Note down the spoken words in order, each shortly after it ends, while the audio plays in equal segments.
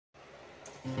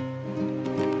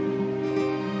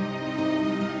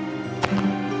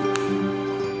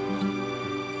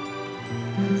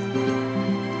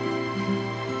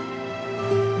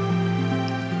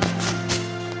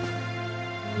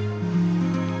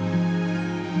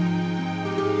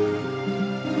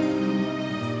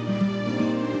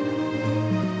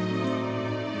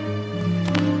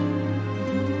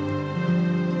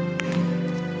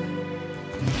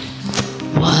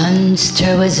Once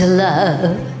there was a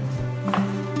love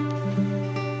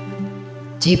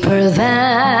deeper than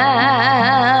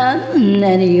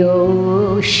any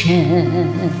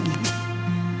ocean.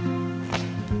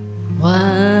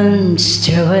 Once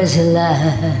there was a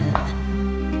love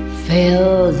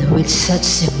filled with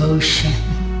such devotion.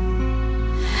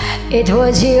 It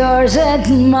was yours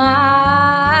and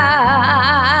mine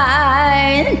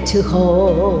to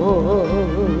hold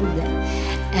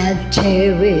and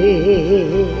cherish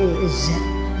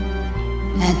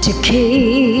and to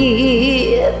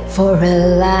keep for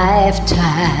a lifetime.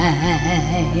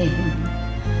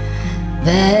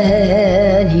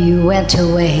 Then you went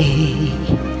away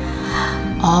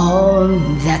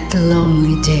on that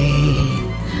lonely day.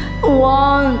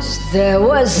 Once there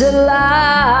was a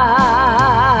love.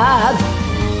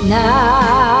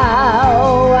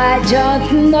 Now I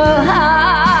don't know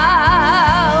how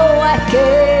I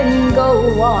can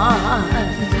go on.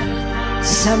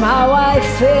 Somehow I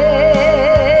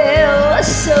feel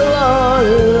so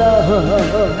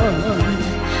alone,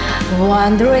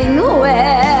 wondering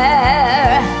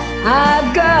where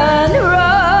I've gone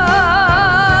wrong.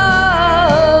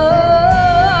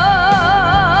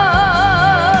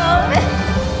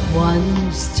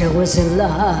 Once there was a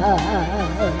love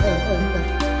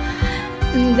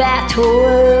that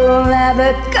will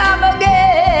never come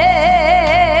again.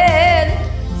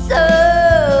 So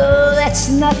let's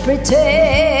not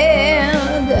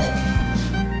pretend.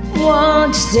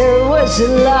 Once there was a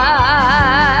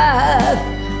love,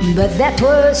 but that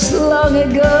was long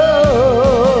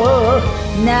ago.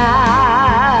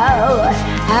 Now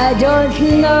I don't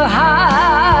know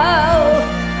how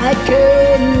I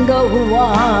can go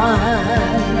on.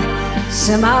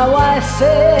 Somehow I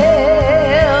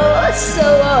feel so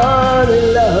all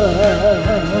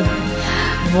alone,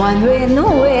 wondering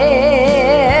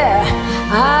where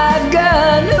I've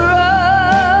gone wrong.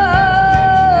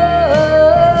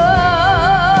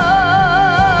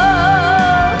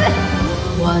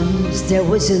 Once there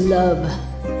was a love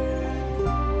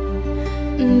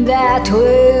that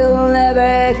will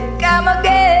never come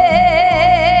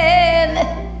again.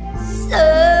 So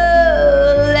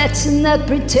let's not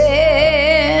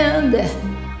pretend.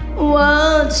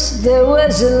 Once there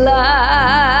was a love,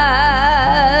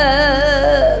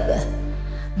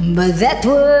 but that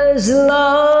was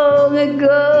long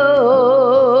ago.